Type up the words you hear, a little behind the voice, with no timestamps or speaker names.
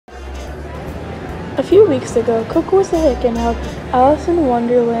A few weeks ago, Cook-Wissahickon held Alice in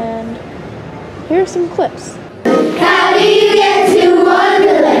Wonderland. Here are some clips. How do you get to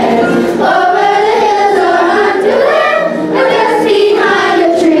Wonderland? Over the hills or under land? Or just behind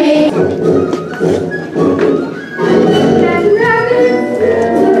a tree?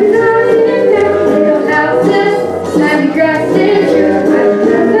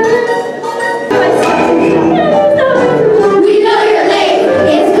 We know you're late,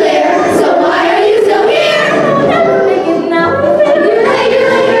 it's clear, so why are you still here? You're late.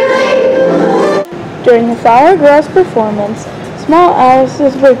 During the Flower Girls performance, small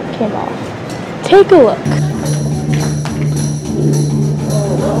Alice's wig came off. Take a look.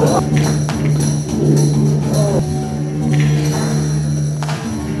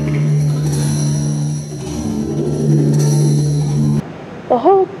 The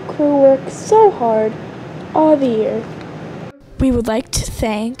whole crew worked so hard all the year. We would like to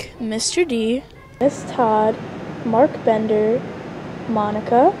thank Mr. D, Miss Todd, Mark Bender,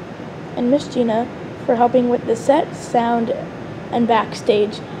 Monica, and Miss Gina for helping with the set, sound, and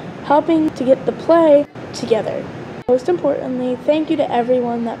backstage, helping to get the play together. Most importantly, thank you to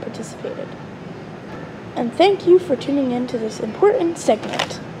everyone that participated. And thank you for tuning in to this important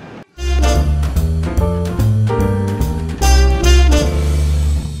segment.